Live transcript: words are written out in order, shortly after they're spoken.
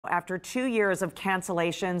After 2 years of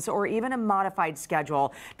cancellations or even a modified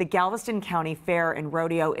schedule, the Galveston County Fair and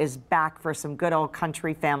Rodeo is back for some good old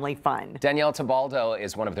country family fun. Danielle Tebaldo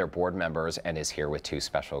is one of their board members and is here with two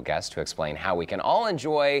special guests to explain how we can all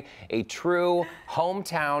enjoy a true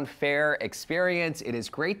hometown fair experience. It is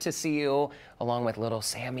great to see you along with little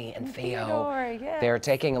Sammy and Theo. Theodore, yes. They're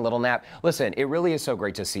taking a little nap. Listen, it really is so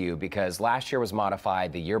great to see you because last year was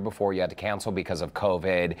modified. The year before you had to cancel because of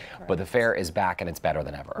COVID, but the fair is back and it's better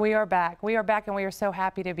than ever. We are back. We are back, and we are so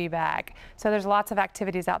happy to be back. So there's lots of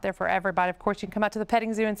activities out there for everybody. Of course, you can come out to the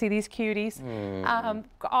petting zoo and see these cuties.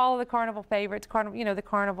 All of the carnival favorites, the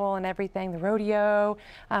carnival and everything, the rodeo.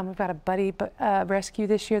 We've got a buddy rescue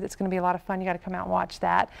this year that's going to be a lot of fun. You got to come out and watch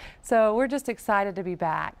that. So we're just excited to be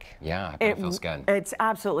back. Yeah, it feels good. It's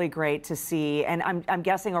absolutely great to see, and I'm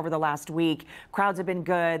guessing over the last week, crowds have been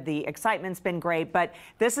good, the excitement's been great, but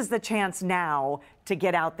this is the chance now to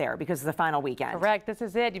get out there because of the final weekend. Correct. This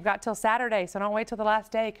is it. You've got till Saturday, so don't wait till the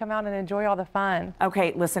last day. Come out and enjoy all the fun.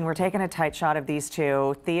 Okay, listen, we're taking a tight shot of these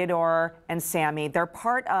two, Theodore and Sammy. They're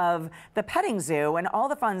part of the petting zoo and all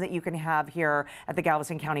the fun that you can have here at the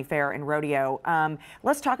Galveston County Fair and Rodeo.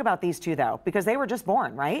 Let's talk about these two, though, because they were just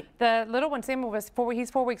born, right? The little one, Sammy,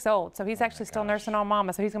 he's 4 weeks old, so he's actually still nursing on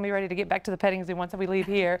mama, so he's going to be ready to get back to the petting zoo once we leave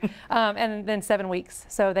here. And then 7 weeks,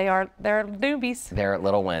 so they're newbies. They're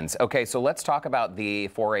little ones. Okay, so let's talk about the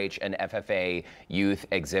 4-H and FFA youth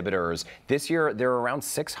exhibitors. This year, there are around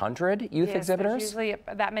 600 youth exhibitors? There's usually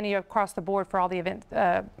that many across the board for all the events,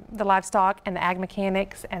 the livestock and the ag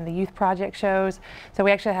mechanics and the youth project shows. So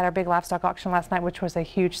we actually had our big livestock auction last night, which was a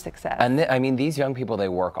huge success. And I mean, these young people, they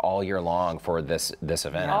work all year long for this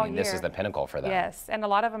event. All I mean, this year. is the pinnacle for them. Yes, and a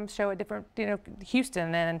lot of them show at different,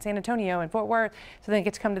 Houston and San Antonio and Fort Worth. So they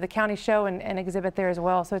get to come to the county show and exhibit there as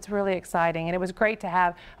well. So it's really exciting, and it was great to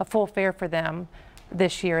have a full fair for them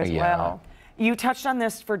this year as well. You touched on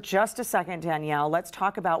this for just a second, Danielle. Let's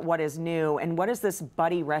talk about what is new and what is this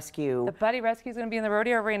Buddy Rescue? The Buddy Rescue is going to be in the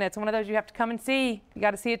rodeo arena. It's one of those you have to come and see. You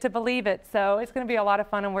got to see it to believe it. So it's going to be a lot of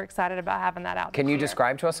fun, and we're excited about having that out. Can you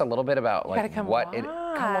describe to us a little bit about what it? Come on, give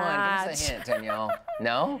us a hint, Danielle.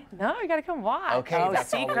 No? No, you got to come watch. Okay,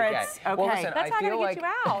 that's secrets. All we get. Okay, well, listen, that's I feel how to get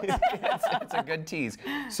you out. it's a good tease.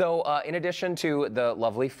 So, in addition to the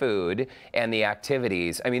lovely food and the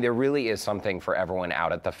activities, I mean, there really is something for everyone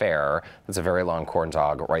out at the fair. It's a very long corn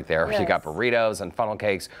dog right there. Yes. You got burritos and funnel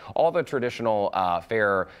cakes, all the traditional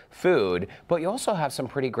fair food, but you also have some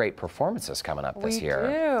pretty great performances coming up this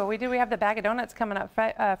year. We do. We have the Bag of Donuts coming up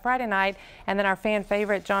Friday night, and then our fan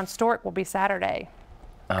favorite, John Stork, will be Saturday.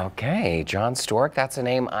 Okay, John Stork, that's a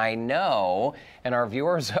name I know, and our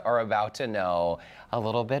viewers are about to know a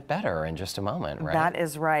little bit better in just a moment, right? That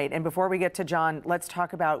is right. And before we get to John, let's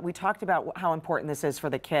talk about, we talked about how important this is for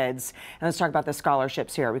the kids, and let's talk about the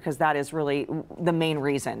scholarships here, because that is really the main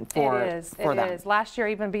reason for them. It is. Last year,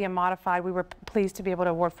 even being modified, we were pleased to be able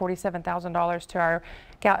to award $47,000 to our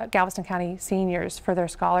Galveston County seniors for their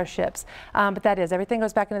scholarships. But that is, everything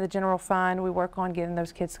goes back into the general fund. We work on getting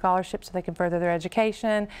those kids scholarships so they can further their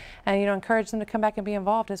education and, encourage them to come back and be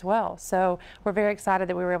involved as well. So we're very excited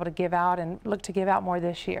that we were able to give out and look to give out more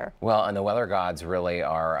this year. Well, and the weather gods really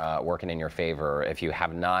are working in your favor. If you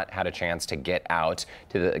have not had a chance to get out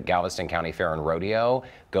to the Galveston County Fair and Rodeo,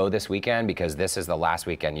 go this weekend because this is the last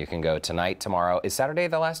weekend. You can go tonight, tomorrow. Is Saturday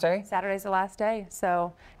the last day? Saturday's the last day.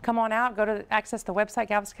 So come on out, access the website,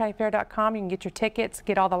 galvestoncountyfair.com. You can get your tickets,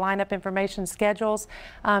 get all the lineup information, schedules,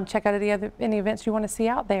 check out any events you want to see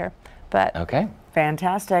out there. But okay.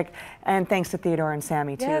 Fantastic. And thanks to Theodore and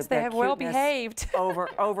Sammy, too. Yes, they have well behaved.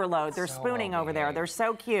 Overload. They're spooning over there. They're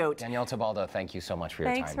so cute. Danielle Tebaldo, thank you so much for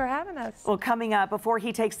your time. Thanks for having us. Well, coming up, before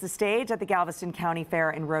he takes the stage at the Galveston County Fair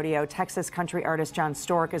and Rodeo, Texas country artist John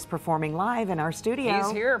Stork is performing live in our studio.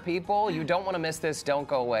 He's here, people. You don't want to miss this. Don't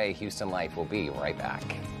go away. Houston Life will be right back.